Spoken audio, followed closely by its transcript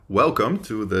Welcome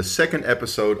to the second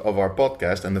episode of our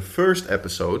podcast and the first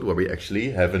episode where we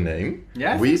actually have a name.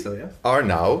 Yeah, I we think so, yeah. are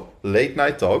now Late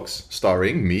Night Talks,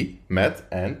 starring me, Matt,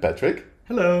 and Patrick.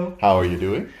 Hello. How are you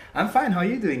doing? I'm fine. How are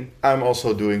you doing? I'm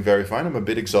also doing very fine. I'm a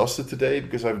bit exhausted today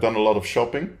because I've done a lot of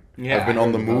shopping. Yeah, I've been I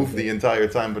on the heard about move the it. entire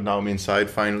time, but now I'm inside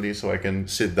finally, so I can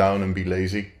sit down and be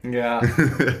lazy. Yeah.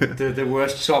 the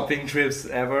worst shopping trips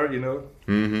ever, you know?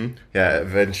 Yeah,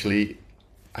 eventually,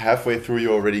 halfway through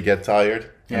you already get tired.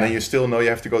 And Yeah. then you still know you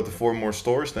have to go to 4 more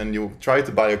stores. Then you try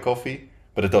to buy a coffee,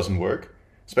 but it doesn't work.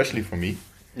 Especially for me.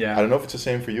 Yeah. I don't know if it's the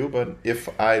same for you, but if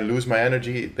I lose my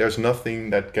energy, there's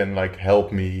nothing that can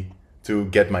help me to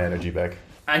get my energy back.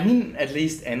 I mean, at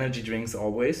least energy drinks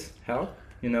always help,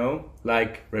 you know?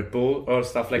 Like Red Bull or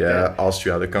stuff like that.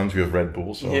 Austria, the country of Red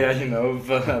Bull. So. Yeah, you know,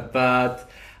 but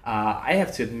I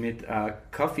have to admit,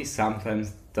 coffee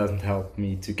sometimes doesn't help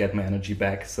me to get my energy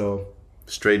back, so...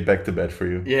 Straight back to bed for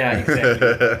you. Yeah,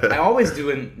 exactly. I always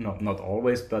do not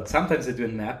always, but sometimes I do a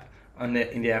nap in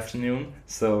the afternoon.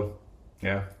 So,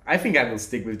 yeah, I think I will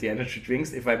stick with the energy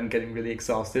drinks if I'm getting really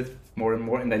exhausted more and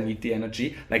more and I need the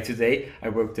energy. Like today, I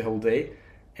worked the whole day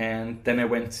and then I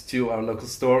went to our local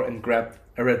store and grabbed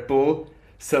a Red Bull.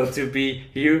 So to be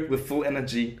here with full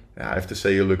energy. Yeah, I have to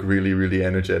say you look really, really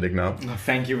energetic now. Oh,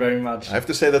 thank you very much. I have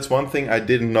to say that's one thing I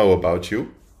didn't know about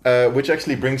you. Which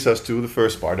actually brings us to the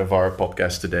first part of our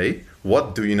podcast today.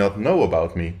 What do you not know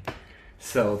about me?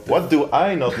 So What do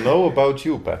I not know about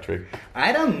you, Patrick?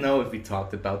 I don't know if we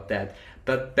talked about that,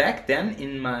 but back then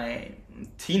in my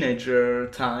teenager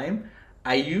time,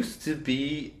 I used to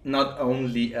be not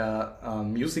only a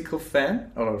musical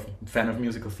fan or fan of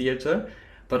musical theater,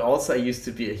 but also I used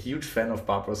to be a huge fan of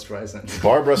Barbra Streisand.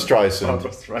 Barbra Streisand.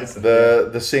 Barbra Streisand.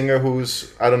 The singer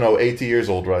who's, I don't know, 80 years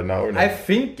old right now, or not? I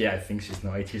think she's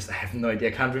now 80 years. I have no idea.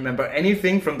 I can't remember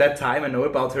anything from that time I know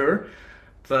about her.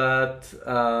 But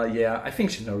yeah, I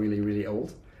think she's now really, really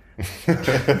old.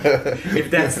 If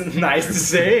that's nice to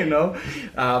say, you know.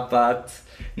 But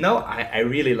no, I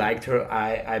really liked her.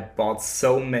 I bought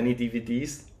so many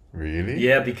DVDs. Really?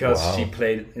 Yeah, because Wow. she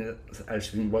played,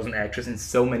 she was an actress in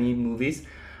so many movies.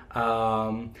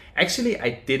 Actually, I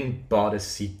didn't bought a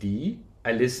CD.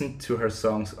 I listened to her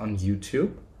songs on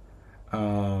YouTube.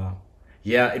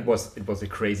 Yeah, it was a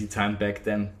crazy time back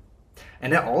then.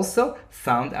 And I also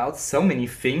found out so many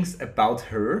things about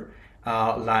her.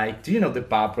 Like, do you know the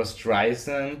Barbra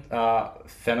Streisand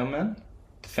phenomenon?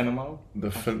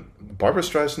 Barbra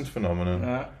Streisand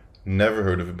phenomenon. Never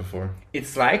heard of it before.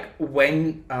 It's like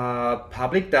when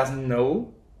public doesn't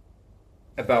know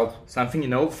about something, you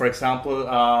know, for example,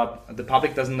 the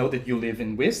public doesn't know that you live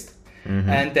in Wist,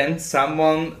 and then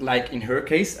someone, like in her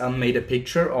case, made a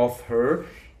picture of her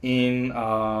in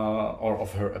or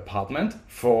of her apartment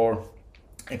for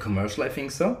a commercial, I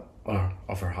think so, or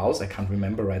of her house, I can't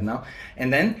remember right now.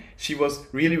 And then she was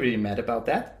really, really mad about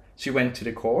that. She went to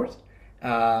the court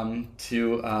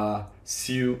to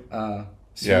sue.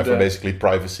 Yeah, for basically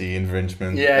privacy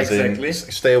infringement. Yeah, As in, exactly.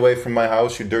 Stay away from my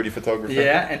house, you dirty photographer.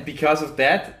 Yeah, and because of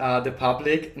that, the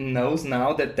public knows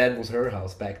now that that was her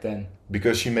house back then.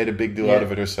 Because she made a big deal Yeah. out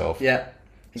of it herself. Yeah,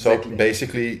 exactly. So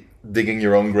basically digging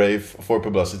your own grave for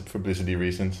publicity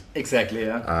reasons. Exactly,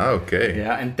 yeah. Ah, okay.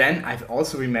 Yeah, and then I've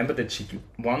also remembered that she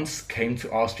once came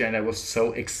to Austria and I was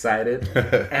so excited.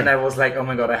 And I was like, oh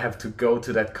my god, I have to go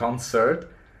to that concert.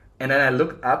 And then I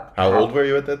looked up. How old were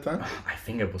you at that time? I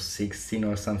think I was 16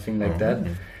 or something like that.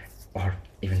 Or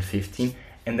even 15.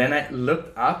 And then I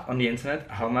looked up on the internet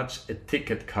how much a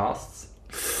ticket costs.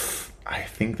 I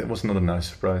think that was not a nice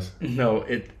surprise. No,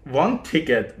 one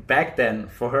ticket back then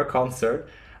for her concert,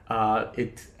 I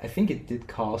think it did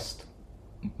cost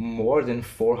more than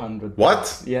 400.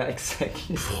 What? Yeah,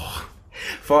 exactly.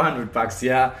 $400,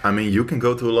 yeah. I mean, you can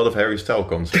go to a lot of Harry Styles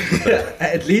concerts with that.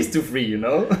 At least to free, you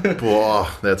know. Whoa,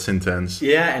 that's intense.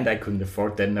 Yeah, and I couldn't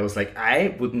afford that, and I was like,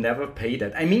 I would never pay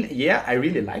that. I mean, yeah, I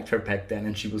really liked her back then,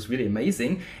 and she was really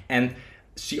amazing, and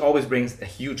she always brings a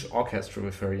huge orchestra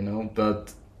with her, you know,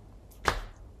 but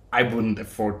I wouldn't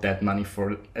afford that money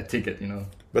for a ticket, you know.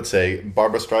 But say,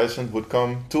 Barbra Streisand would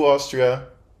come to Austria,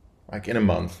 like in a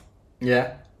month,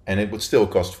 Yeah. and it would still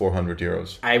cost 400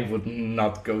 euros. I would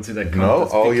not go to that No?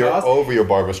 contest. Oh, you're because- over your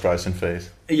Barbra Streisand phase.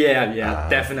 Yeah,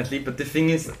 definitely. But the thing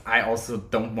is, I also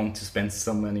don't want to spend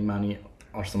so much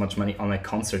money on a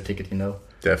concert ticket, you know.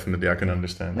 Definitely, I can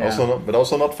understand. Yeah.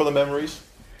 Also not for the memories.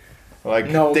 Like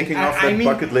No, ticking off I that mean,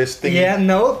 bucket list thing. Yeah,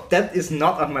 no, that is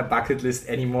not on my bucket list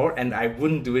anymore, and I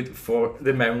wouldn't do it for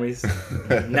the memories.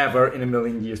 Never in a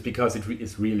million years, because it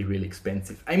is really, really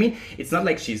expensive. I mean, it's not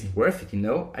like she's worth it, you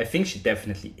know? I think she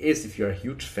definitely is if you're a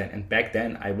huge fan, and back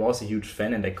then I was a huge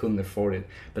fan and I couldn't afford it,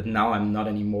 but now I'm not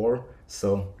anymore,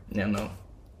 So yeah, no,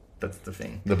 that's the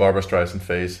thing. The Barbra Streisand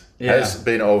phase has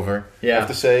been over. Yeah, I have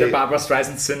to say, the Barbra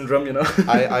Streisand syndrome, you know.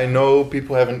 I know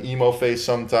people have an emo phase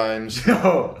sometimes.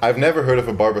 No, I've never heard of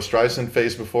a Barbra Streisand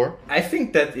phase before. I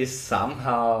think that is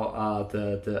somehow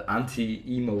the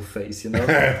anti-emo phase, you know.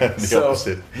 The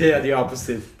opposite. Yeah, the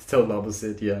opposite, total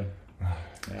opposite. Yeah.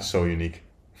 So unique.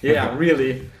 Yeah,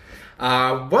 really.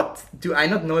 What do I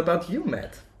not know about you,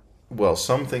 Matt? Well,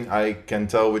 something I can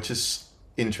tell which is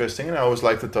interesting and I always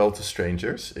like to tell to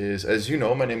strangers is, as you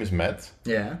know, my name is Matt.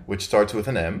 Yeah. Which starts with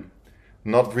an M.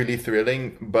 Not really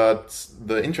thrilling, but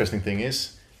the interesting thing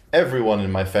is everyone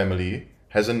in my family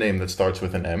has a name that starts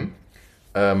with an M.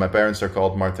 My parents are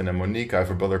called Martin and Monique. I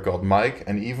have a brother called Mike,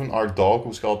 and even our dog,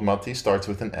 who's called Matti, starts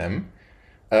with an M.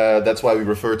 That's why we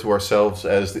refer to ourselves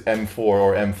as the M4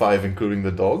 or M5, including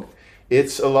the dog.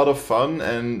 It's a lot of fun,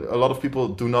 and a lot of people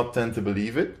do not tend to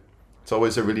believe it. It's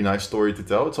always a really nice story to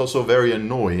tell. It's also very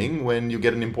annoying when you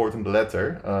get an important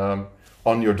letter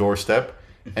on your doorstep,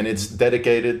 and it's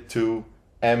dedicated to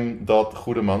M.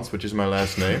 Goedemans, which is my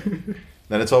last name.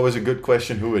 Then it's always a good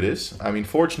question who it is. I mean,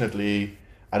 fortunately,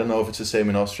 I don't know if it's the same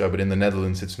in Austria, but in the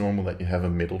Netherlands, it's normal that you have a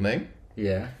middle name.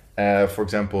 Yeah. For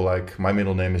example, like my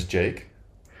middle name is Jake.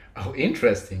 Oh,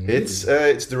 interesting. It's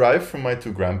derived from my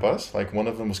two grandpas. Like one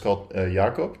of them was called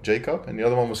Jacob, and the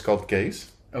other one was called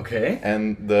Kees. Okay.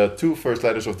 And the two first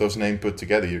letters of those names put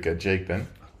together, you get Jake then.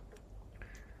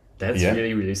 That's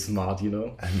really, really smart, you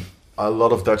know. And a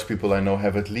lot of Dutch people I know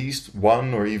have at least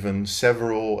one or even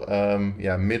several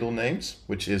middle names,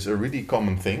 which is a really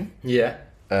common thing. Yeah.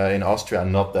 In Austria,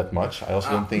 not that much. I also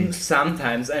don't think...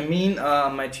 Sometimes. I mean,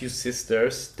 my two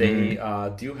sisters, they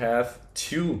do have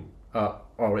two,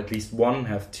 or at least one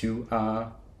have two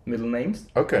middle names.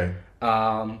 Okay.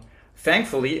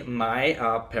 Thankfully, my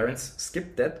parents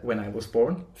skipped that when I was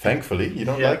born. Thankfully? You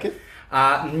don't like it?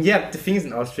 The thing is,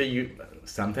 in Austria,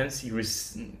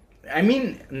 I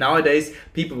mean, nowadays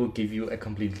people will give you a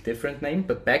completely different name,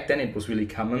 but back then it was really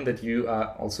common that you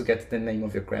also get the name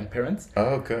of your grandparents.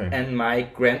 Oh, okay. And my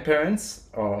grandparents,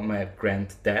 or my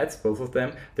granddads, both of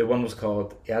them, the one was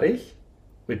called Erich,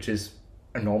 which is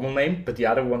a normal name, but the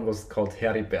other one was called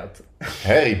Heribert.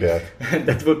 Heribert. And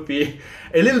that would be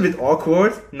a little bit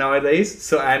awkward nowadays,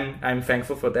 so I'm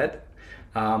thankful for that.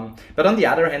 But on the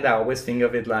other hand, I always think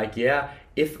of it like,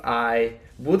 if I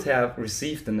would have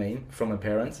received the name from my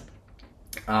parents,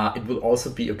 it would also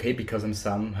be okay because I'm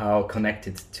somehow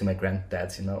connected to my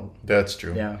granddads, you know. That's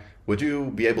true. Yeah. Would you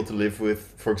be able to live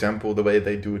with, for example, the way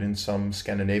they do it in some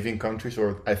Scandinavian countries,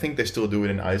 or I think they still do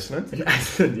it in Iceland? In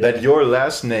Iceland, yeah. That your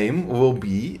last name will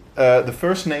be the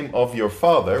first name of your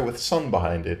father with son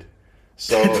behind it.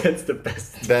 So that's the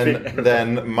best thing ever.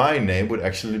 Then my name would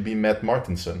actually be Matt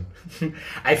Martinson.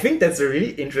 I think that's a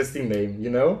really interesting name,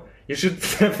 you know? You should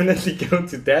definitely go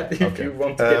to that if you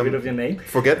want to get rid of your name.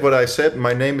 Forget what I said.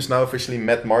 My name is now officially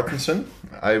Matt Martinson.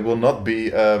 I will not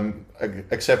be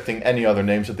accepting any other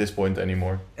names at this point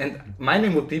anymore. And my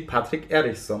name would be Patrick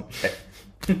Eriksson.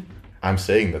 I'm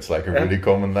saying that's like a really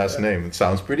common last name. It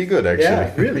sounds pretty good, actually.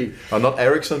 Yeah, really. Not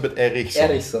Eriksson, but Eriksson.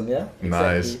 Eriksson, yeah. Exactly.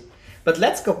 Nice. But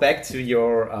let's go back to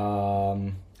your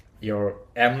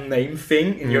M name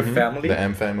thing in your family. The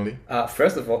M family.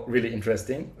 First of all, really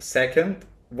interesting. Second,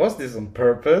 was this on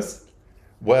purpose?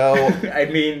 Well, I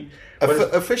mean...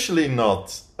 officially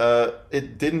not.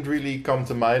 It didn't really come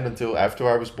to mind until after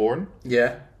I was born.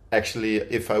 Yeah. Actually,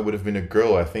 if I would have been a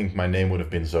girl, I think my name would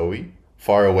have been Zoe.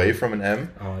 Far away from an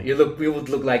M. Oh, you would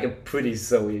look like a pretty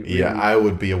Zoe. Really. Yeah, I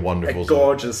would be a wonderful Zoe.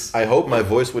 Gorgeous. I hope my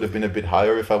voice would have been a bit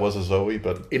higher if I was a Zoe,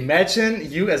 but... Imagine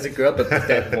you as a girl, but with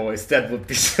that voice. That would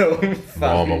be so funny.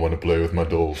 Mom, I want to play with my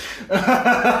dolls.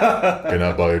 Can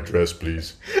I buy a dress,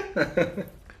 please?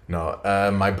 No,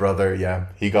 my brother,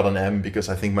 he got an M because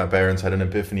I think my parents had an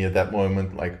epiphany at that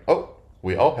moment. Like, oh,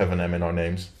 we all have an M in our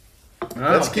names.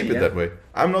 Let's keep it that way.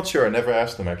 I'm not sure. I never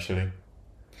asked them, actually.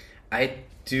 I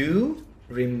do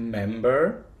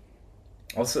remember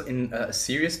also in a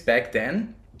series back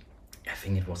then, I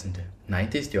think it was in the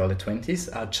 90s, the early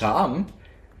 20s, Charm.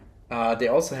 They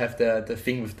also have the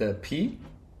thing with the P.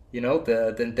 You know,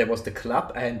 there was the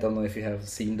club. I don't know if you have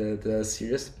seen the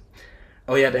series.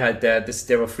 Oh yeah, they had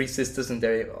there were three sisters and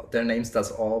their name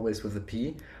starts always with a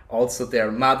P. Also their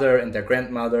mother and their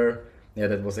grandmother. Yeah,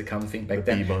 that was a common thing back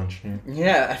then. The P bunch.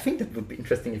 Yeah, I think that would be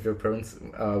interesting if your parents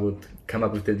would come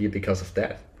up with the idea because of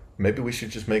that. Maybe we should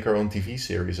just make our own TV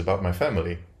series about my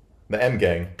family. The M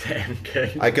Gang. The M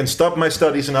Gang. I can stop my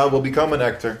studies and I will become an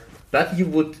actor. But you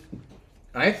would...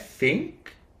 I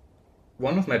think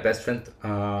one of my best friends,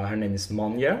 her name is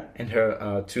Monja, and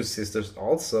her two sisters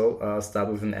also start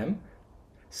with an M.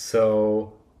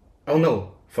 So... Oh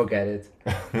no, Forget it.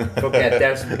 Forget.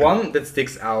 There's one that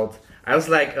sticks out. I was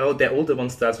like, oh, the older one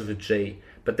starts with a J.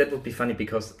 But that would be funny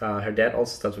because her dad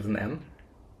also starts with an M.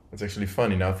 It's actually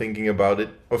funny now thinking about it.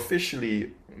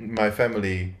 Officially, my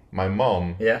family, my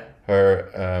mom, Yeah. her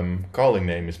calling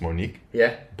name is Monique.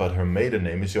 Yeah. But her maiden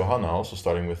name is Johanna, also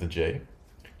starting with a J.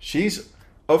 She's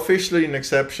officially an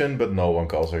exception, but no one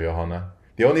calls her Johanna.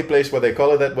 The only place where they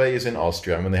call her that way is in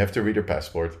Austria when they have to read her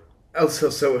passport. Also,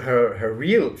 so her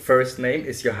real first name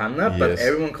is Johanna, but Yes.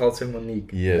 everyone calls her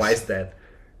Monique. Yes. Why is that?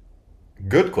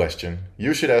 Good question.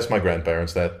 You should ask my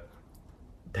grandparents that.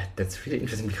 That's really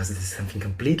interesting because it is something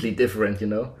completely different, you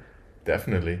know?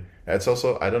 Definitely. It's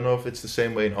also, I don't know if it's the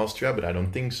same way in Austria, but I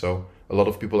don't think so. A lot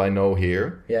of people I know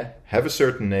here Yeah. have a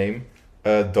certain name,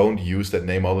 don't use that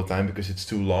name all the time because it's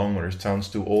too long or it sounds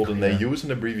too old, and they use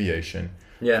an abbreviation.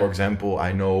 Yeah. For example,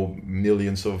 I know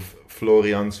millions of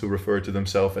Florians who refer to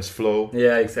themselves as Flo.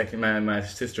 Yeah, exactly. My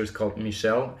sister is called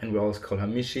Michelle, and we always call her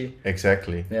Michi.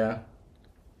 Exactly. Yeah.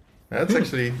 That's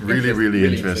actually really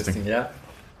interesting. Yeah.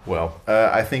 Well,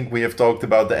 I think we have talked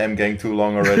about the M gang too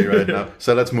long already right now.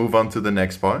 So let's move on to the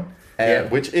next part,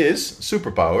 which is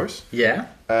superpowers. Yeah.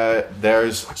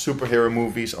 There's superhero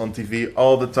movies on TV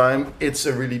all the time. It's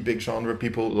a really big genre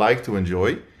people like to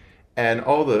enjoy. And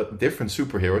all the different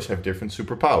superheroes have different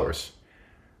superpowers.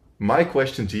 My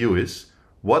question to you is,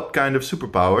 what kind of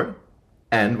superpower,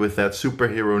 and with that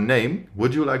superhero name,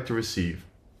 would you like to receive?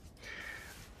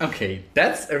 Okay,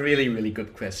 that's a really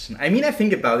good question. I mean, I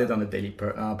think about it on a daily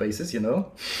basis, you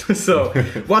know? So,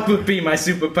 what would be my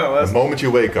superpowers? The moment you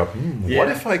wake up, Yeah. what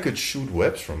if I could shoot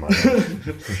webs from my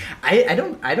head?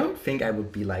 I don't think I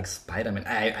would be like Spider-Man.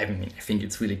 I mean, I think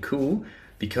it's really cool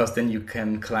because then you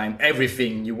can climb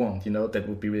everything you want, you know? That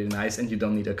would be really nice, and you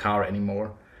don't need a car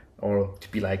anymore or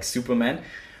to be like Superman.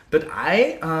 But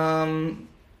I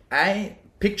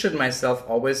pictured myself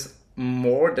always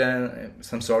more than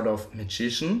some sort of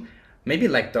magician, maybe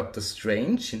like Doctor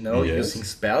Strange, you know, Yes. using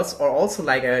spells, or also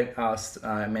like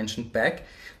I mentioned back,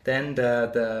 then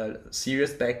the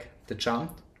serious back, the charmed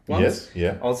ones. Yes,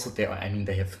 yeah. Also, they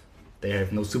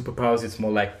have no superpowers. It's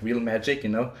more like real magic, you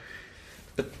know.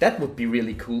 But that would be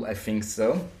really cool, I think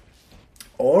so.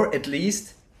 Or at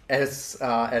least, as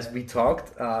we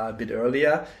talked a bit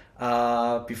earlier,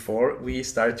 before we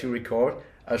started to record,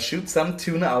 shoot some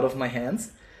tuna out of my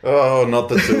hands. Oh, not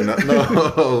the tuna.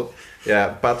 No.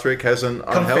 Yeah, Patrick has an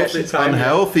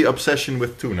unhealthy obsession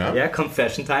with tuna. Yeah,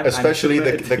 confession time. Especially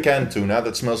the canned tuna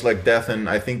that smells like death and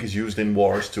I think is used in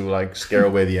wars to like scare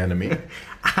away the enemy.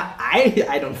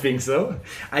 I don't think so.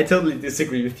 I totally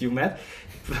disagree with you, Matt.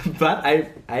 But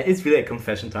it's really a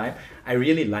confession time. I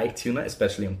really like tuna,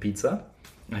 especially on pizza.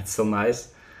 That's so nice.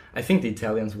 I think the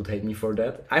Italians would hate me for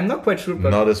that. I'm not quite sure, but...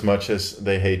 Not as much as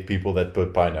they hate people that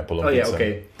put pineapple on pizza. Oh yeah,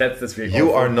 okay. That's really You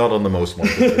awful. are not on the most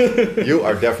wanted list. You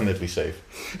are definitely safe.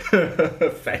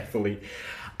 Thankfully.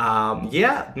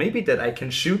 Yeah, maybe that I can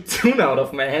shoot tuna out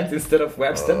of my hands instead of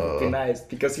webs. That would be nice,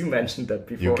 because you mentioned that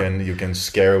before. You can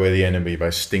scare away the enemy by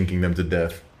stinking them to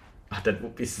death. That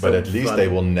would be so But at least fun. they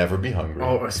will never be hungry.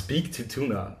 Or speak to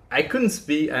tuna. I couldn't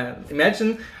speak...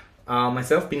 imagine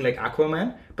myself being like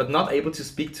Aquaman, but not able to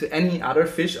speak to any other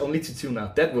fish, only to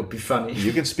tuna. That would be funny.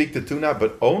 You can speak to tuna,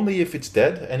 but only if it's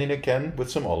dead and in a can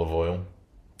with some olive oil.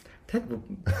 That would...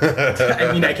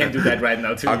 I mean, I can do that right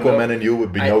now too. Aquaman and you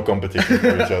would be no competition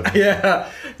for each other.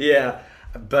 Yeah.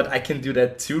 But I can do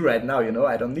that too right now, you know?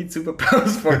 I don't need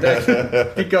superpowers for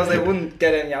that because I wouldn't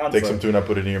get any answer. Take some tuna,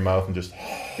 put it in your mouth and just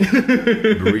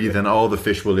breathe and all the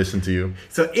fish will listen to you.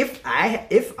 So if I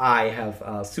have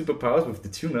superpowers with the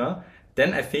tuna,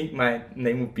 then I think my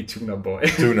name would be Tuna Boy.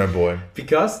 Tuna Boy.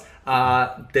 Because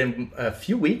then a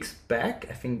few weeks back,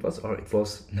 I think it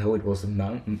was a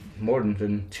month, more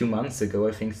than 2 months ago,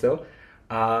 I think so.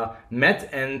 Matt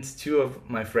and two of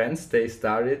my friends, they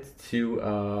started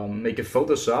to make a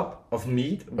Photoshop of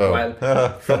me while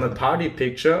from a party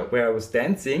picture where I was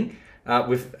dancing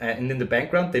with, and in the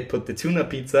background they put the tuna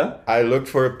pizza. I looked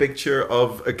for a picture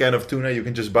of a can of tuna you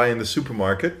can just buy in the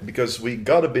supermarket because we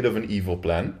got a bit of an evil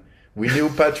plan. We knew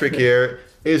Patrick here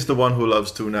is the one who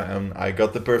loves tuna and I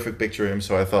got the perfect picture of him,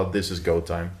 so I thought this is go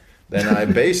time. Then I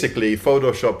basically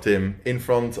photoshopped him in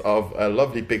front of a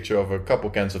lovely picture of a couple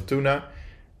cans of tuna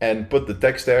and put the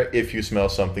text there, if you smell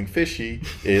something fishy,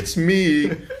 it's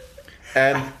me.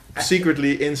 And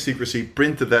secretly, in secrecy,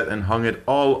 printed that and hung it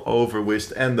all over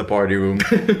Whist and the party room.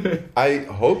 I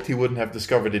hoped he wouldn't have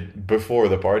discovered it before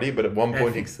the party, but at one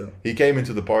point he came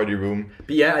into the party room.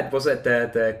 But yeah, it was at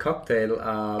the cocktail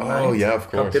night, yeah,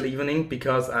 of course. cocktail evening,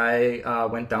 because I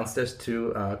went downstairs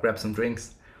to grab some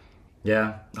drinks.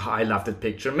 Yeah, I love that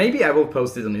picture. Maybe I will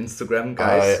post it on Instagram,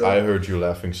 guys. I heard you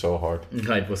laughing so hard.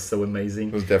 It was so It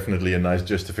amazing. was definitely a nice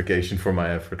justification for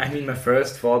my effort. I mean, my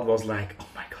first thought was like, oh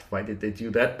my god, why did they do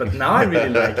that? But now I really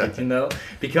like it, you know?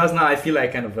 Because now I feel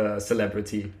like kind of a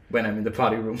celebrity when I'm in the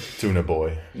party room. Tuna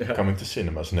Boy, Yeah. coming to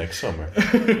cinemas next summer.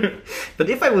 But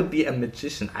if I would be a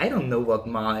magician, I don't know what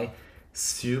my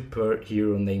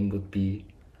superhero name would be.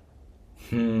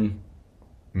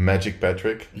 Magic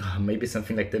Patrick. Maybe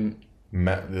something like the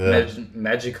The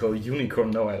magical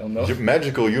unicorn. No, I don't know.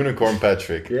 magical unicorn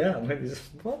Patrick. Yeah, maybe just,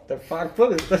 what the fuck?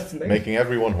 What is that name? Making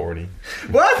everyone horny.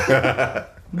 What?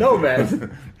 No,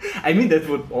 man. I mean, that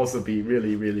would also be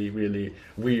really, really, really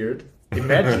weird.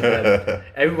 Imagine that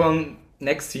everyone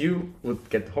next to you would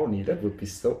get horny. That would be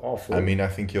so awful. I mean, I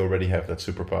think you already have that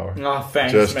superpower. Oh,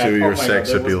 thanks, Just man. to your my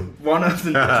sex God, that was appeal. one of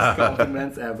the best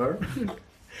compliments ever.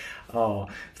 Oh,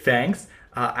 thanks.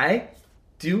 I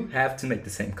do have to make the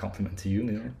same compliment to you,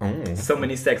 Neil. Oh. So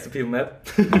many sex appeal,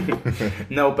 Matt.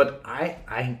 No, but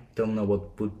I don't know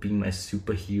what would be my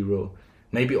superhero.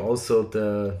 Maybe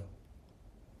also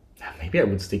maybe I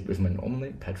would stick with my normal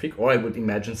name, Patrick, or I would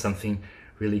imagine something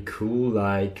really cool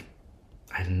like,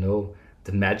 I don't know,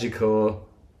 the magical...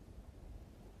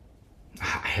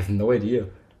 I have no idea.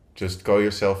 Just call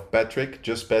yourself Patrick,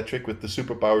 just Patrick, with the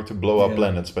superpower to blow up Yeah.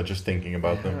 planets by just thinking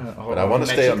about them. Or But I want to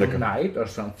stay on the... Magical Night or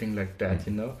something like that,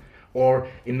 you know. Or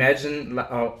imagine,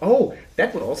 oh,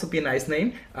 that would also be a nice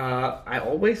name. I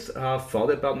always thought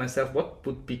about myself, what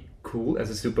would be cool as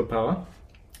a superpower?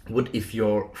 Would if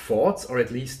your thoughts or at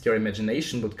least your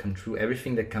imagination would come true,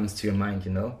 everything that comes to your mind,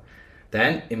 you know.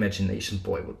 Then Imagination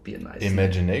Boy would be a nice name.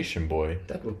 Imagination Boy.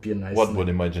 That would be a nice What name. would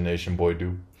Imagination Boy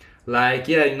do? Like,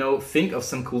 yeah, you know, think of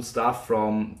some cool stuff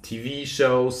from TV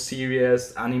shows,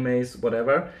 series, animes,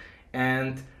 whatever.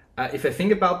 And if I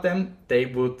think about them, they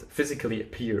would physically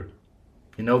appear.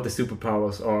 You know, the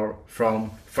superpowers are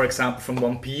from, for example, from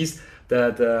One Piece,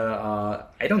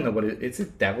 I don't know what it's a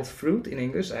devil's fruit in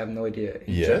English. I have no idea.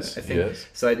 Yes, I think. yes.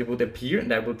 So it would appear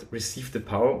and I would receive the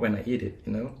power when I eat it,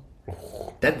 you know?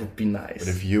 That would be nice. But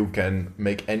if you can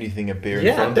make anything appear in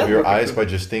Yeah, front that of your would be eyes cool.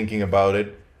 by just thinking about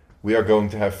it, we are going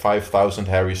to have 5,000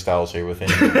 Harry Styles here within.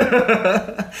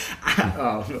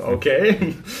 Oh,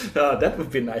 okay. That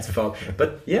would be a nice thought.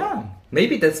 But yeah,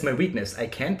 maybe that's my weakness. I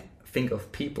can't think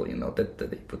of people, you know, that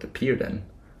they would appear then.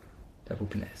 That would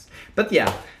be nice. But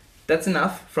yeah, that's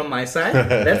enough from my side.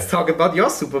 Let's talk about your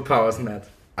superpowers, Matt.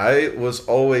 I was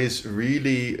always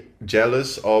really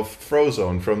jealous of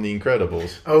Frozone from The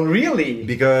Incredibles. Oh, really?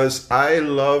 Because I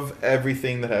love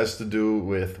everything that has to do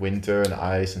with winter and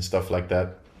ice and stuff like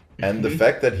that. And the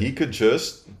fact that he could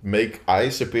just make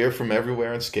ice appear from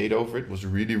everywhere and skate over it was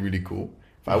really, really cool.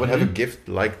 If I would have a gift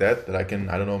like that I can,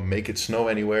 I don't know, make it snow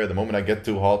anywhere the moment I get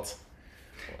too hot.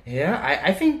 Yeah,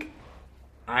 I think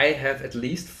I have at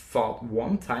least thought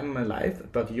one time in my life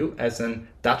about you as an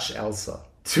Dutch Elsa.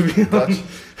 To be Dutch. honest.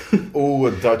 Oh,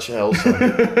 a Dutch Elsa.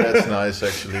 That's nice,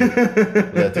 actually.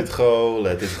 Let it go,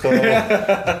 let it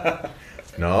go.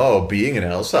 No, being an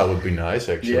Elsa would be nice,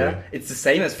 actually. Yeah, it's the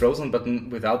same as Frozen, but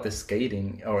without the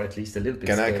skating, or at least a little bit.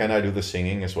 Can I do the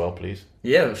singing as well, please?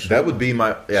 Yeah, sure. That would be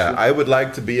my... Yeah, I would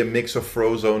like to be a mix of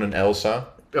Frozone and Elsa.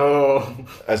 Oh,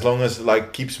 As long as,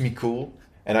 like, keeps me cool.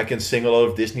 And I can sing a lot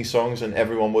of Disney songs and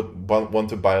everyone would want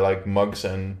to buy, like, mugs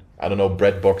and, I don't know,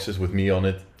 bread boxes with me on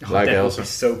it. Like that Elsa. would be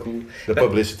so cool. The But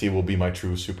publicity will be my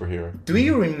true superhero. do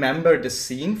you remember the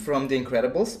scene from The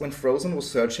Incredibles when Frozen was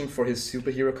searching for his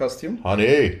superhero costume?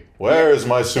 Honey, where is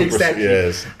my super... Exactly.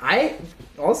 Yes. I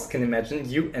also can imagine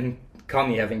you and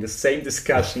Connie having the same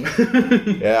discussion.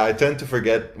 Yeah, I tend to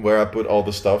forget where I put all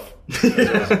the stuff.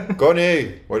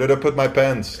 Connie, where did I put my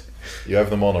pants? You have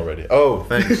them on already. Oh,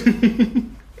 thanks.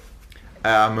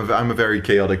 I'm a very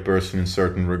chaotic person in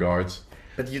certain regards.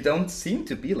 But you don't seem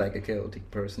to be like a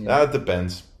chaotic person. That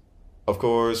depends. Of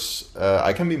course,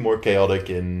 I can be more chaotic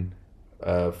in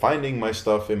finding my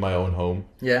stuff in my own home.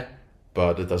 Yeah.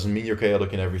 But it doesn't mean you're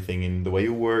chaotic in everything, in the way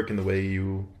you work, in the way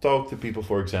you talk to people,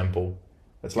 for example.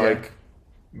 It's Yeah. like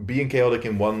being chaotic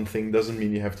in one thing doesn't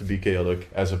mean you have to be chaotic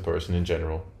as a person in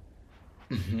general.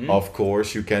 Of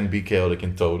course, you can be chaotic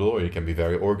in total, or you can be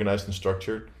very organized and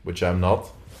structured, which I'm not.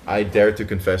 I dare to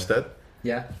confess that.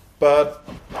 Yeah. But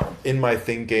in my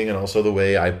thinking and also the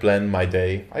way I plan my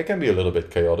day, I can be a little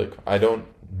bit chaotic. I don't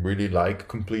really like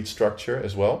complete structure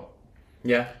as well.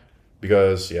 Yeah.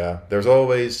 Because, yeah, there's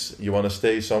always, you want to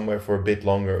stay somewhere for a bit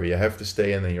longer, or you have to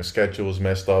stay, and then your schedule is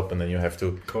messed up, and then you have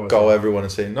to course, call yeah. everyone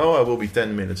and say, no, I will be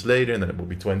 10 minutes later, and then it will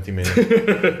be 20 minutes.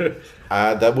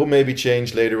 That will maybe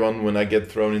change later on when I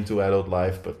get thrown into adult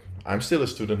life, but I'm still a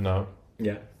student now.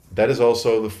 Yeah. that is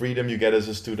also the freedom you get as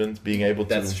a student, being able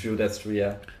to, That's true,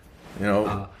 yeah. you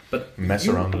know, But mess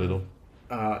you, around a little.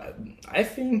 I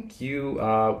think you,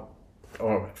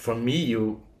 or for me,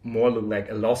 you more look like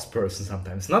a lost person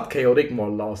sometimes. Not chaotic, more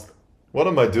lost. What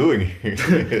am I doing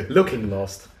here? Looking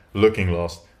lost. Looking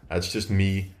lost. That's just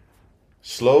me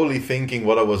slowly thinking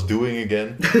what I was doing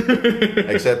again.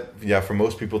 Except, yeah, for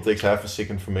most people it takes half a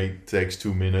second. For me it takes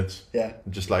 2 minutes. Yeah.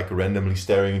 Just like randomly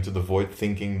staring into the void,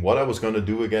 thinking what I was going to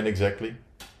do again exactly.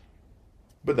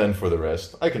 But then for the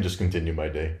rest, I can just continue my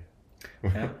day.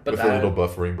 Yeah, but with a little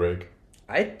buffering break.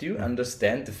 I do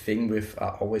understand the thing with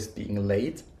always being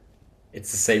late.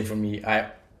 It's the same for me.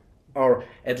 Or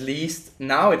at least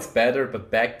now it's better,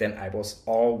 but back then I was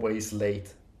always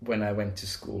late when I went to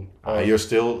school. You're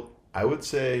still, I would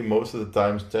say, most of the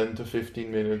times 10 to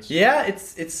 15 minutes. Yeah,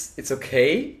 it's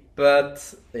okay,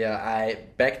 but yeah,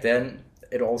 back then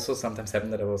it also sometimes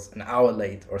happened that I was an hour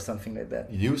late or something like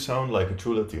that. You sound like a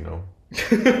true Latino.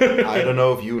 I don't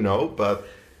know if you know, but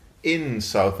in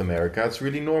South America, it's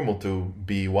really normal to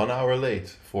be 1 hour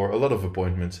late for a lot of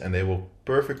appointments, and they will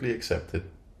perfectly accept it.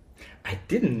 I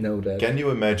didn't know that. Can you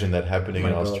imagine that happening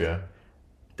in Austria?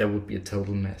 That would be a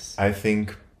total mess. I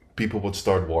think people would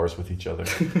start wars with each other.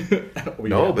 Oh,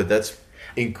 No, yeah. but that's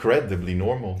incredibly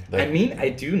normal. I mean, I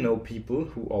do know people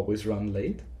who always run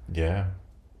late. Yeah,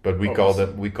 but we call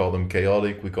them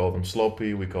chaotic. We call them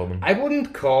sloppy. We call them. I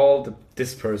wouldn't call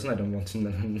this person. I don't want to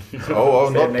know. Oh,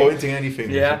 say not name. pointing any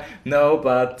fingers. Yeah, no,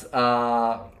 but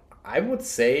I would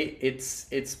say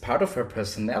it's part of her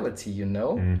personality, you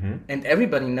know, and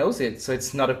everybody knows it, so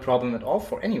it's not a problem at all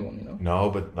for anyone, you know. No,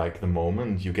 but like the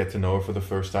moment you get to know her for the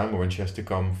first time, or when she has to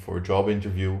come for a job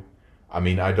interview, I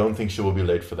mean, I don't think she will be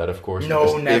late for that, of course. No,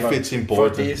 because never. if it's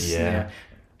important, For this, yeah.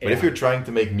 But if you're trying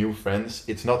to make new friends,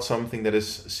 it's not something that is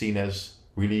seen as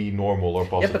really normal or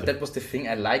positive. Yeah, but that was the thing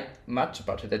I liked much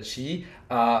about her, that she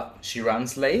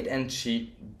runs late and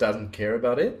she doesn't care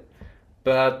about it,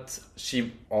 but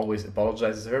she always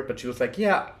apologizes to her. But she was like,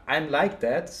 yeah, I'm like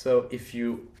that, so if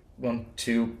you want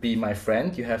to be my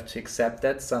friend, you have to accept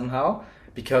that somehow,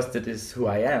 because that is who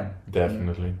I am.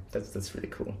 Definitely. That's really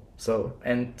cool. So,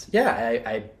 and yeah,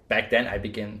 I back then I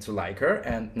began to like her,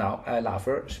 and now I love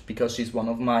her because she's one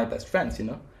of my best friends, you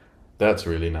know. That's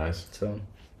really nice. So,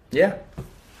 yeah.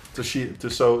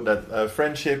 So that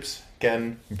friendships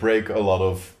can break a lot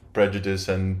of prejudice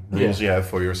and rules you have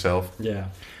for yourself. Yeah.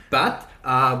 But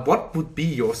what would be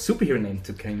your superhero name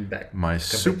to come back? My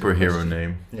superhero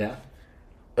name. Yeah.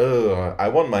 I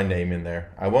want my name in there.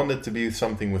 I want it to be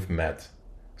something with Matt,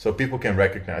 so people can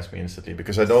recognize me instantly.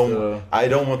 Because I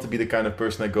don't want to be the kind of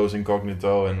person that goes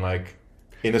incognito and like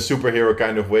in a superhero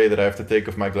kind of way that I have to take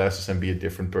off my glasses and be a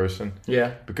different person.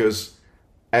 Yeah. Because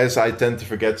as I tend to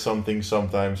forget something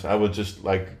sometimes, I would just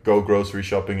like go grocery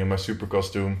shopping in my super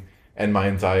costume, and my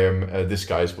entire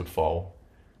disguise would fall.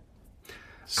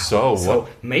 So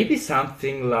maybe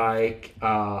something like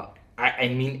I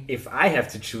mean, if I have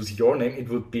to choose your name, it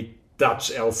would be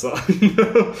Dutch Elsa.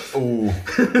 Ooh.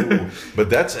 But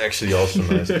that's actually also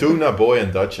nice. Tuna Boy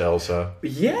and Dutch Elsa.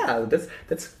 Yeah,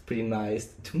 that's pretty nice.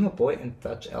 Tuna Boy and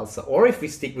Dutch Elsa. Or if we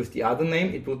stick with the other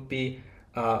name, it would be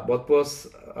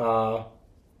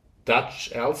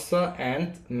Dutch Elsa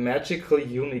and Magical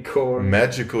Unicorn.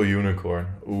 Magical Unicorn.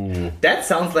 Ooh. That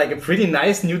sounds like a pretty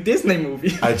nice new Disney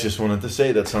movie. I just wanted to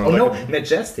say that sounds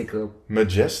Majestical.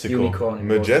 Unicorn.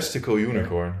 Majestical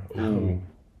Unicorn. Yeah. Ooh.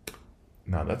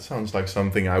 Now that sounds like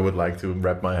something I would like to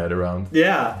wrap my head around.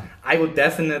 Yeah, I would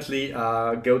definitely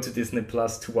go to Disney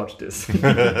Plus to watch this.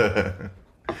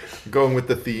 Going with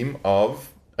the theme of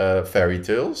fairy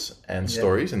tales and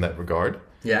stories in that regard.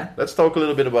 Yeah. Let's talk a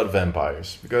little bit about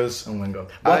vampires, because oh my god,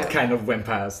 what kind of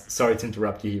vampires? Sorry to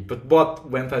interrupt you here, but what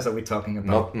vampires are we talking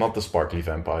about? Not the sparkly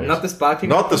vampires. Not the sparkly.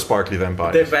 Not the sparkly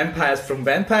vampires. The vampires from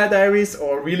Vampire Diaries,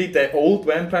 or really the old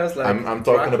vampires like I'm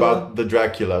talking about the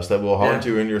Draculas that will haunt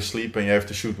you in your sleep and you have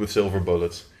to shoot with silver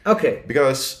bullets. Okay.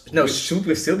 Because shoot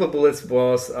with silver bullets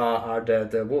are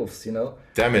the wolves, you know.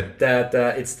 Damn it.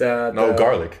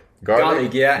 Garlic.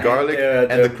 Garlic, yeah. Garlic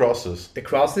and the crosses. The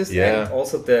crosses, and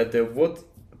also the wood,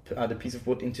 the piece of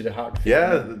wood into the heart.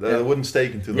 Yeah, the wooden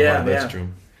stake into the heart, that's true.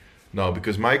 No,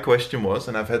 because my question was,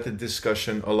 and I've had the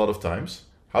discussion a lot of times,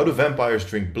 how do vampires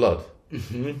drink blood?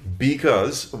 Mm-hmm.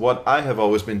 Because what I have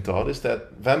always been taught is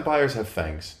that vampires have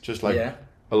fangs, just like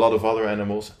a lot of other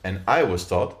animals. And I was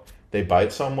taught they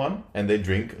bite someone and they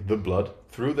drink the blood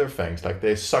through their fangs, like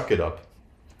they suck it up.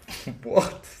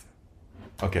 What?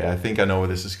 Okay, I think I know where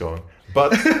this is going.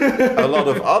 But a lot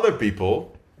of other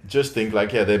people just think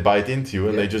like, they bite into you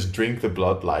and they just drink the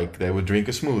blood like they would drink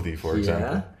a smoothie, for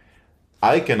example.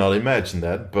 I cannot imagine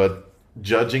that, but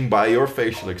judging by your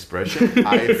facial expression,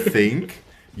 I think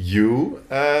you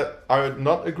are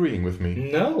not agreeing with me.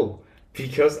 No,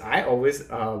 because I always,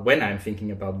 when I'm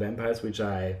thinking about vampires, which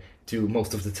I do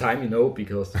most of the time,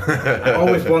 because I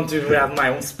always want to have my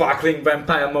own sparkling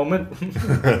vampire moment.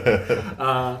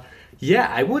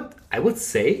 I would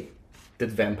say that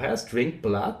vampires drink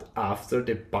blood after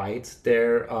they bite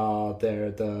the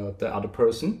other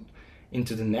person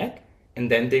into the neck, and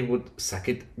then they would suck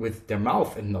it with their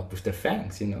mouth and not with their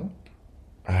fangs.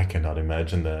 I cannot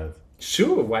imagine that.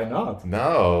 Sure, why not?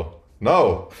 No.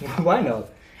 Why not?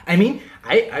 I mean,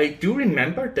 I do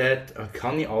remember that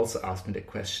Connie also asked me the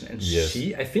question, and Yes.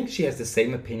 I think she has the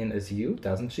same opinion as you,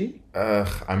 doesn't she?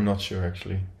 I'm not sure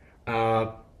actually.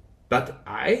 But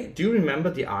I do remember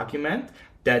the argument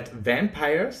that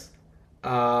vampires,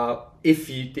 if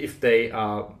they're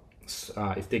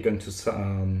going to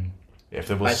If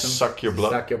they will bite them, suck your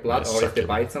blood, or suck if they your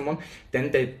bite someone,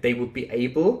 then they would be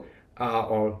able,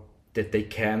 or that they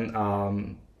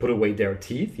can put away their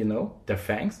teeth, their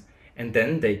fangs, and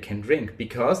then they can drink.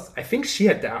 Because I think she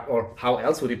had that, or how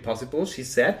else would it possible? She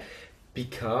said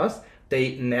because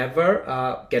they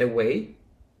never get away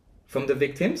from the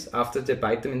victims after they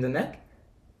bite them in the neck,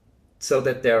 so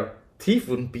that their teeth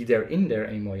wouldn't be in there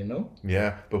anymore,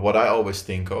 Yeah, but what I always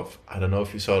think of, I don't know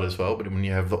if you saw it as well, but when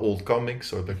you have the old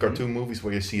comics or the cartoon movies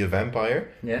where you see a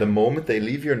vampire, the moment they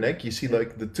leave your neck, you see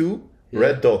like the two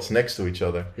red dots next to each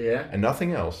other. Yeah. And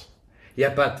nothing else.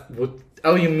 Yeah, but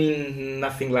you mean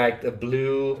nothing like a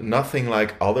blue... Nothing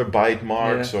like other bite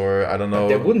marks or I don't know. But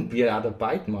there wouldn't be another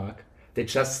bite mark. They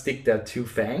just stick their two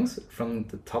fangs from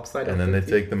the top side and then they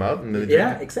take them out and they drink.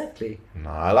 Yeah, exactly. No,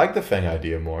 I like the fang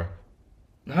idea more.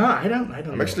 No, I don't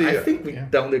know. Actually, I think we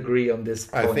don't agree on this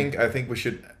point. I think we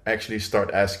should actually start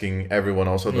asking everyone,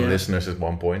 also the listeners, at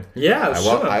one point. Yeah,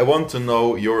 sure. I want to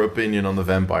know your opinion on the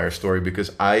vampire story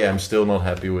because I am still not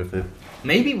happy with it.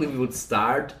 Maybe we would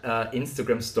start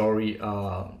Instagram story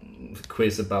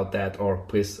quiz about that, or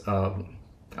quiz.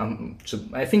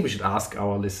 I think we should ask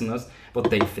our listeners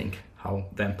what they think, how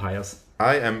vampires.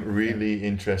 I am really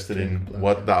interested in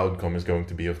what the outcome is going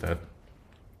to be of that.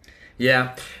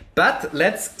 Yeah, but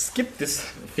let's skip this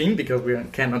thing because we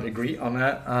cannot agree on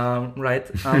a right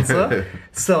answer.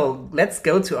 So let's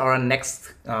go to our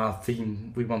next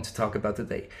theme we want to talk about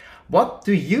today. What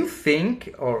do you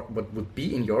think, or what would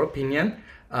be, in your opinion,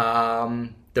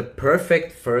 the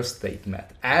perfect first date,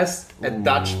 Matt, as a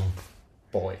Dutch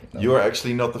boy? You are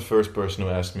actually not the first person who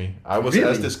asked me. I was Really?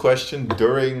 asked this question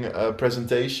during a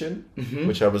presentation,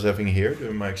 which I was having here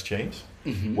during my exchange,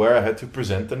 where I had to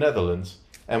present the Netherlands.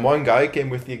 And one guy came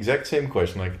with the exact same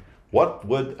question, like, what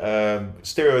would a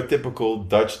stereotypical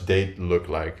Dutch date look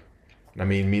like? And I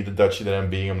mean, me, the Dutchie that I'm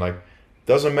being, I'm like,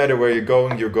 doesn't matter where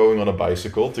you're going on a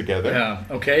bicycle together.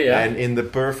 Yeah, okay, yeah. And in the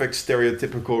perfect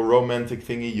stereotypical romantic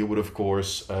thingy, you would, of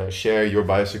course, share your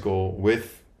bicycle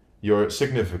with your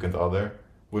significant other,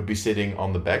 would be sitting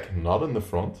on the back, not in the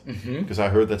front. Because I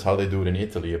heard that's how they do it in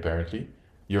Italy, apparently.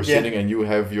 You're sitting and you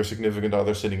have your significant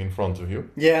other sitting in front of you.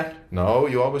 Yeah. No,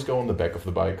 you always go on the back of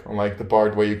the bike, on like the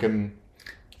part where you can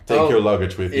take your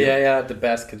luggage with you. Yeah, the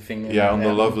basket thing. Yeah,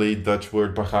 the lovely Dutch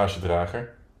word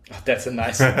bagagedrager. Oh, that's a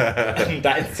nice.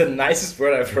 That's the nicest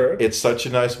word I've heard. It's such a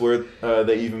nice word.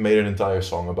 They even made an entire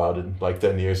song about it like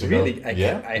 10 years ago. Really?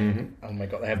 Oh my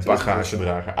god, I have to.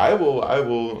 Bagagedrager. I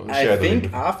will share I the think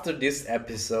link. after this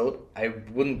episode, I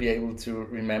wouldn't be able to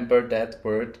remember that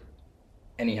word.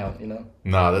 Anyhow,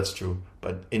 No, that's true.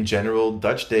 But in general,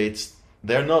 Dutch dates,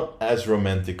 they're not as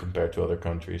romantic compared to other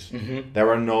countries. There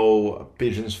are no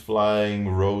pigeons flying,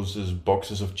 roses,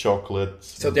 boxes of chocolates.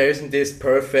 So there isn't this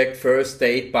perfect first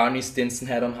date Barney Stinson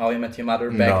had on How I Met Your Mother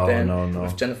back then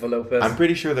with Jennifer Lopez. I'm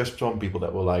pretty sure there's some people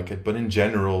that will like it, but in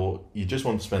general, you just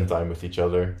want to spend time with each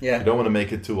other. Yeah. You don't want to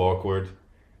make it too awkward.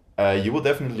 You will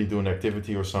definitely do an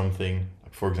activity or something,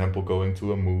 like for example, going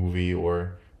to a movie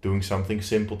or doing something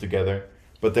simple together.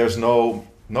 But there's no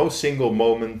single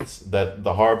moment that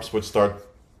the harps would start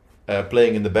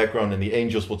playing in the background and the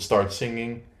angels would start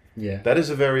singing. Yeah. That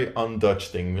is a very un-Dutch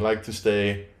thing. We like to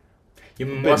stay... You're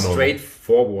more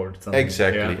straightforward.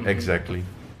 Exactly.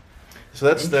 So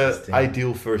that's the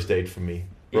ideal first date for me.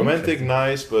 Romantic,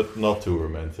 nice, but not too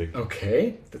romantic.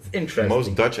 Okay, that's interesting. The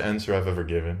most Dutch answer I've ever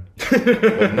given.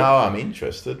 But now I'm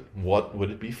interested. What would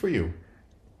it be for you?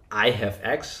 I have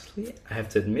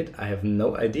to admit, I have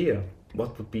no idea.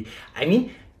 What would be... I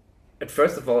mean,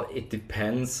 first of all, it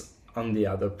depends on the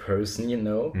other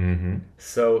person,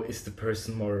 So is the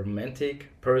person more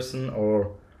romantic person,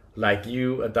 or like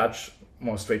you, a Dutch,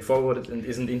 more straightforward and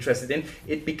isn't interested in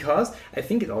it? Because I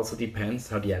think it also depends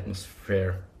how the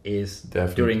atmosphere is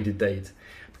during the date.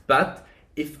 But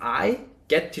if I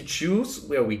get to choose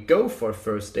where we go for a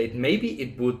first date, maybe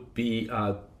it would be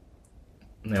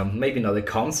no, maybe not a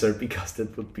concert, because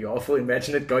that would be awful.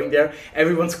 Imagine it, going there,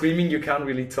 everyone screaming, you can't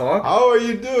really talk. How are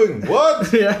you doing?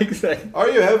 What? Yeah, exactly. Are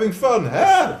you having fun?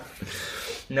 Huh?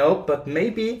 No, but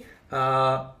maybe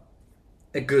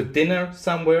a good dinner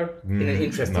somewhere in an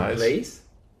interesting nice. place.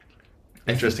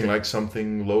 Interesting, like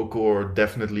something local or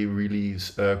definitely really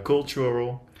cultural.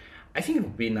 I think it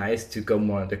would be nice to go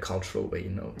more in the cultural way,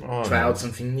 Oh, try out nice.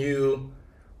 something new.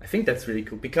 I think that's really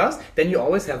cool, because then you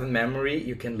always have a memory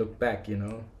you can look back,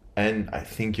 And I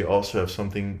think you also have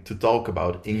something to talk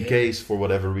about in Yeah. case, for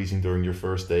whatever reason, during your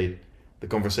first date, the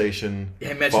conversation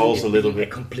Yeah, imagine falls it a little being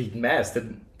bit. a complete mess.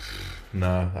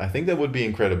 No, I think that would be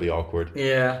incredibly awkward.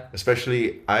 Yeah. Especially,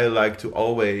 I like to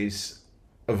always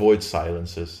avoid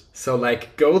silences. So like,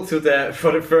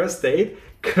 for the first date,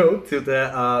 go to the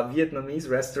Vietnamese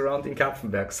restaurant in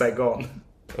Kapfenberg, Saigon.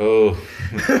 Oh,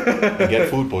 get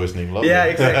food poisoning. Lovely. Yeah,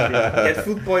 exactly. Get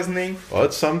food poisoning. Well,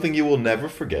 it's something you will never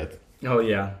forget. Oh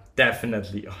yeah,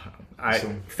 definitely.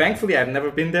 Thankfully I've never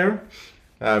been there,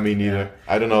 Me neither.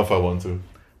 Yeah. I don't know if I want to.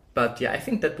 but yeah, I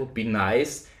think that would be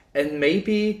nice. And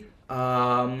maybe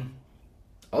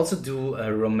also do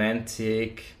a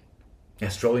romantic,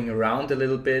 strolling around a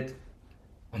little bit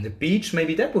on the beach.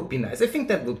 Maybe that would be nice. I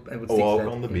think I would A stick to walk that.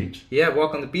 on the beach? Yeah,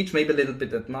 walk on the beach. Maybe a little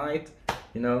bit at night.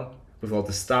 With all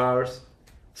the stars.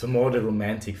 So more the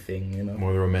romantic thing.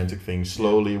 More the romantic thing.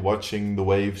 Slowly watching the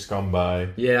waves come by.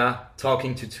 Yeah,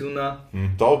 talking to Tuna.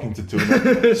 Talking to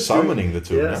Tuna. Summoning the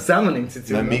Tuna. Yeah, summoning to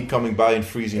Tuna. And then me coming by and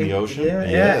freezing the ocean. Yeah,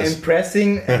 Yes.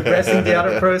 impressing the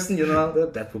other person,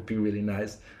 that would be really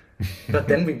nice. But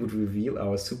then we would reveal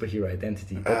our superhero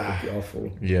identity. That would be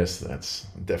awful. Yes, that's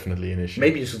definitely an issue.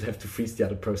 Maybe you should have to freeze the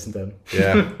other person then.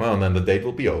 Yeah, well, then the date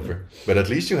will be over. But at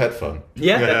least you had fun.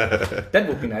 Yeah, that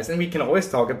would be nice. And we can always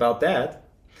talk about that.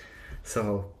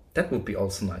 So that would be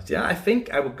also nice. Yeah, I think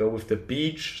I would go with the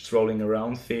beach, strolling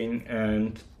around thing,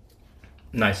 and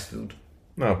nice food.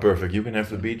 No, perfect. You can have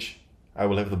the beach. I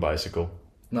will have the bicycle.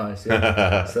 Nice,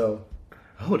 yeah. So,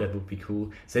 that would be cool.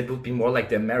 So it would be more like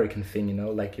the American thing,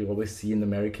 like you always see in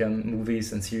American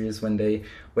movies and series when they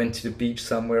went to the beach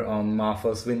somewhere on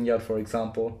Martha's Vineyard, for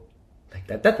example. Like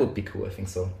that. That would be cool, I think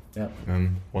so. Yeah.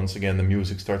 And once again, the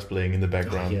music starts playing in the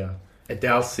background. Yeah.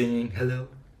 Adele singing, hello.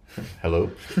 Hello?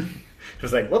 It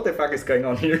was like, what the fuck is going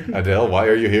on here? Adele, why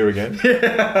are you here again?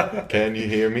 Can you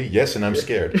hear me? Yes, and I'm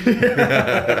scared.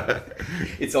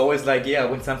 It's always like,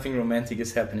 when something romantic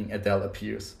is happening, Adele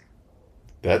appears.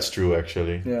 That's true,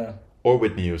 actually. Yeah. Or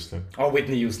Whitney Houston. Or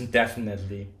Whitney Houston,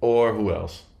 definitely. Or who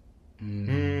else?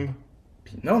 No,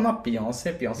 not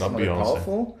Beyonce. Beyonce's Not not a Beyonce.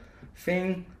 powerful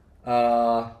thing.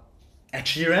 Ed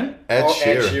Sheeran. Ed Or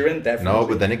Sheeran. Ed Sheeran, definitely. No,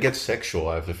 but then it gets sexual,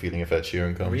 I have the feeling, if Ed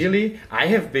Sheeran comes. Really? I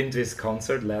have been to his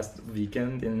concert last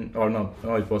weekend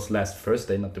it was last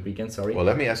Thursday, not the weekend, sorry. Well,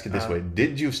 let me ask you this way.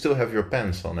 Did you still have your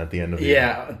pants on at the end of the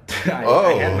Yeah, I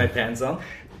Oh. had my pants on.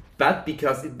 But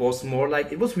because it was more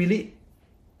like, it was really,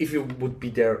 if you would be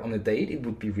there on a date, it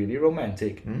would be really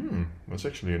romantic. That's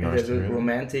actually And nice there's to a hear.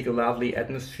 romantic, lovely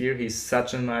atmosphere. He's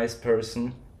such a nice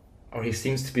person. Or he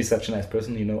seems to be such a nice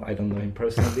person. I don't know him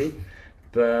personally.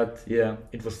 But yeah,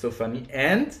 it was so funny.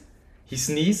 And he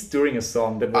sneezed during a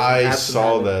song. That was I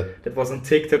saw that. That was on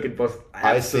TikTok. It was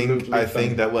absolutely I funny.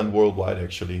 think that went worldwide,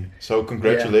 actually. So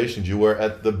congratulations, you were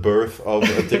at the birth of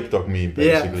a TikTok meme,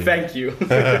 basically. Yeah, thank you.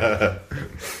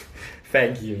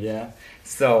 Thank you, yeah.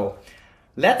 So,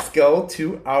 let's go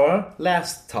to our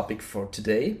last topic for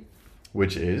today.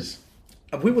 Which is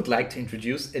We would like to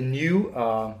introduce a new,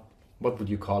 what would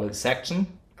you call it, section?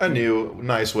 a new,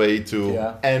 nice way to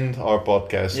Yeah. end our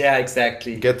podcast. Yeah,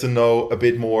 exactly. Get to know a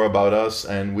bit more about us,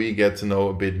 and we get to know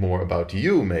a bit more about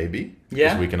you, maybe. Yeah.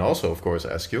 Because we can also, of course,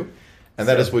 ask you. And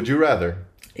that So- is, would you rather?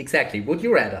 Exactly. Would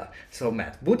you rather? So,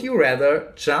 Matt, would you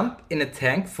rather jump in a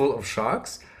tank full of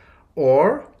sharks,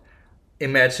 or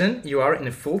imagine you are in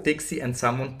a full Dixie and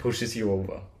someone pushes you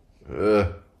over?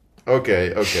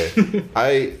 Okay.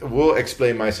 I will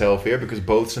explain myself here, because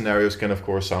both scenarios can, of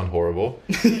course, sound horrible.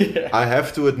 I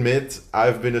have to admit,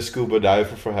 I've been a scuba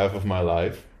diver for half of my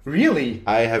life. Really?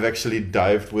 I have actually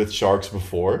dived with sharks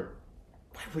before,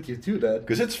 Why would you do that?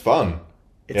 because it's fun.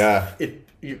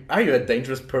 Are you a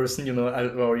dangerous person,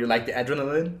 or you like the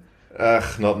adrenaline?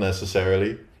 Not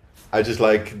necessarily. I just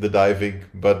like the diving,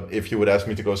 but if you would ask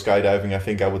me to go skydiving, I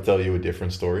think I would tell you a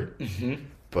different story. Mm-hmm.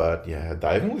 But yeah,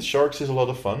 diving with sharks is a lot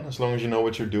of fun, as long as you know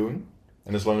what you're doing,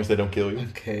 and as long as they don't kill you.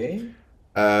 Okay.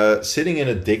 Sitting in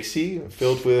a Dixie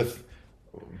filled with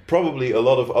probably a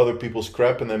lot of other people's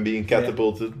crap and then being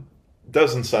catapulted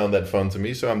doesn't sound that fun to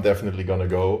me, so I'm definitely gonna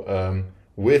go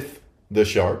with the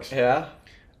sharks. Yeah.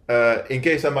 In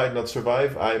case I might not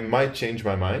survive, I might change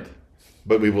my mind.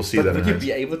 But we will see But that. would you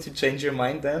be able to change your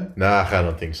mind then? Nah, I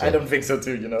don't think so. I don't think so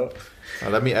too,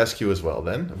 Let me ask you as well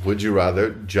then. Would you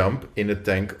rather jump in a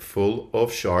tank full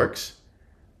of sharks,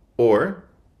 or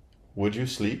would you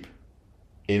sleep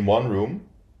in one room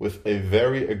with a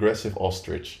very aggressive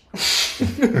ostrich?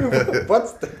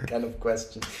 What's that kind of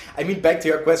question? I mean, back to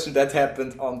your question, that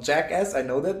happened on Jackass, I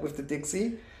know that, with the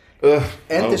Dixie.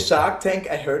 The Shark Tank,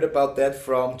 I heard about that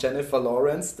from Jennifer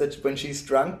Lawrence, that when she's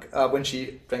drunk, when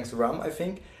she drinks rum, I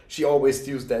think, she always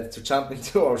used that to jump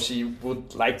into, or she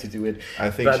would like to do it. I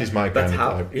think she's my kind of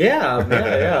type.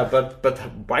 Yeah. But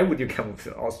why would you come with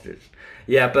an ostrich?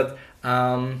 Yeah, but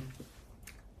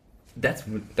that's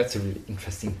a really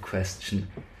interesting question.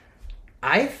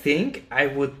 I think I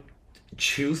would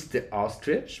choose the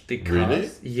ostrich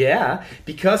because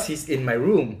because he's in my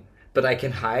room, but I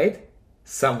can hide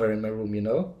somewhere in my room,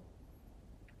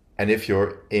 And if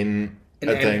you're in a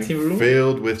tank room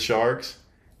filled with sharks,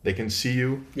 they can see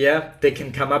you. Yeah, they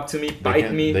can come up to me,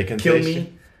 bite me, they can kill taste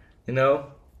me,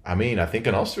 I mean, I think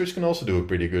an ostrich can also do a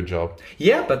pretty good job.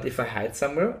 Yeah, but if I hide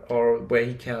somewhere or where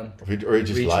he can, or you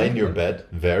just lie in your bed,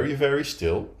 very, very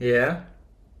still. Yeah.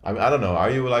 I mean, I don't know.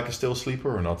 Are you like a still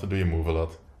sleeper or not? Or do you move a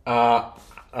lot?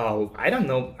 I don't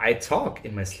know. I talk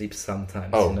in my sleep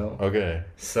sometimes, Okay.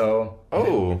 So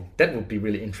that would be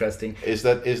really interesting. Is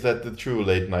that the true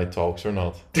late night talks or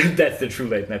not? That's the true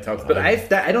late night talks. But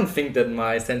I don't think that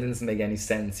my sentences make any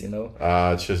sense,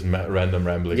 It's just random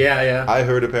rambling. Yeah. I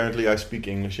heard apparently I speak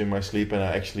English in my sleep, and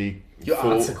I actually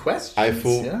answer questions.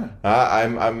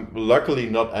 I'm luckily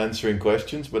not answering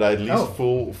questions, but I at least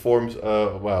full forms.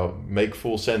 Make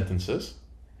full sentences.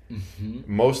 Mm-hmm.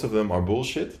 Most of them are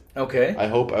bullshit. Okay. I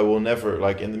hope I will never,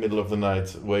 like in the middle of the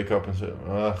night, wake up and say,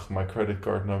 my credit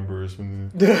card number is...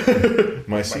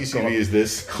 my CCV is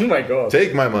this. Oh my god.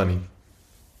 Take my money.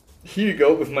 Here you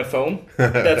go with my phone.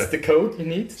 That's the code you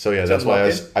need. So yeah, that's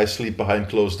why I sleep behind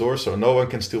closed doors, so no one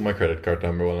can steal my credit card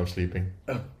number while I'm sleeping.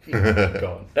 Oh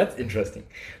god, that's interesting.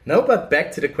 No, but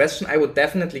back to the question, I would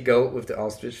definitely go with the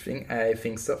ostrich thing. I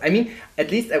think so. I mean, at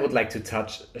least I would like to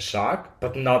touch a shark,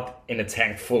 but not in a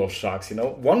tank full of sharks,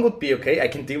 One would be okay. I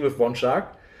can deal with one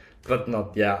shark, but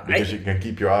not, Because you can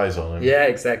keep your eyes on him. Yeah,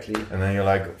 exactly. And then you're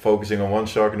like focusing on one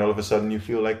shark, and all of a sudden you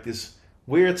feel like this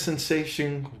weird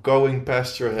sensation going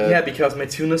past your head. Yeah, because my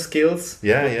tuna skills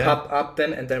would pop up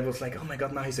then, and then was like, oh my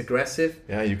god, now he's aggressive.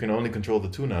 Yeah, you can only control the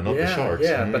tuna, not the sharks.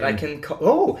 Yeah, but I can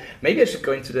maybe I should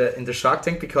go in the shark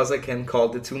tank because I can call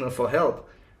the tuna for help.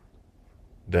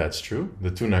 That's true.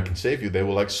 The tuna can save you. They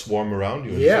will like swarm around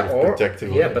you and sort of protect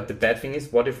you. Yeah, but the bad thing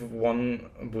is, what if one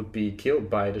would be killed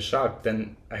by the shark?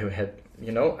 Then I had,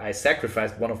 I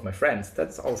sacrificed one of my friends.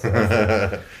 That's also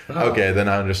Okay, then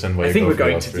I understand why. I think we're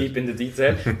going too deep in the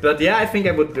detail. But yeah, I think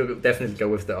I would definitely go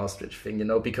with the ostrich thing,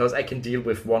 because I can deal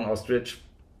with one ostrich.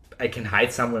 I can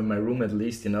hide somewhere in my room at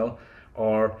least,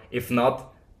 or if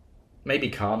not, maybe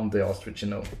calm the ostrich,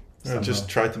 just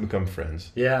try to become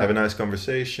friends. Yeah. Have a nice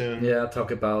conversation. Yeah,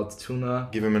 talk about tuna.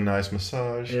 Give him a nice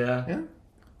massage. Yeah. Yeah.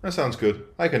 That sounds good.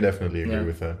 I can definitely agree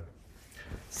with that.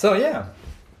 So yeah.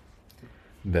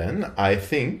 Then I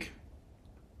think,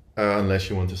 unless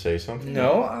you want to say something.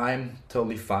 No, I'm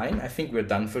totally fine. I think we're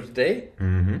done for today.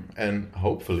 Mm-hmm. And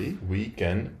hopefully we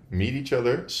can meet each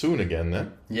other soon again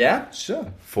then. Yeah,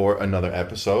 sure. For another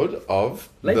episode of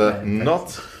Late the night.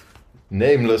 not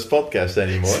nameless podcast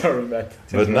anymore. Sorry, Matt.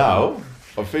 But now,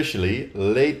 officially,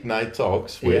 Late Night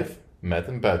Talks with Matt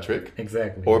and Patrick.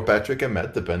 Exactly. Or Patrick and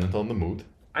Matt, dependent on the mood.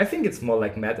 I think it's more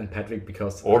like Matt and Patrick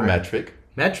because... Or Matrick.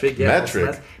 Matrick, yeah.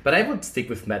 Matrick. But I would stick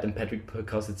with Matt and Patrick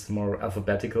because it's more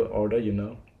alphabetical order,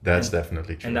 That's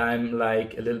definitely true. And I'm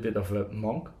like a little bit of a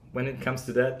monk when it comes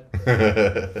to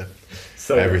that.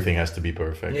 So everything has to be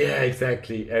perfect. Yeah,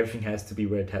 exactly. Everything has to be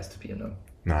where it has to be,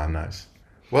 Nah, nice.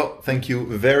 Well, thank you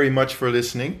very much for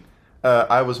listening.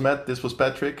 I was Matt, this was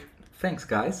Patrick. Thanks,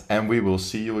 guys. And we will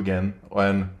see you again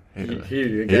when... Hear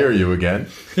you again. Hear you again.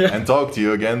 And talk to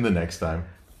you again the next time.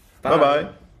 Bye-bye.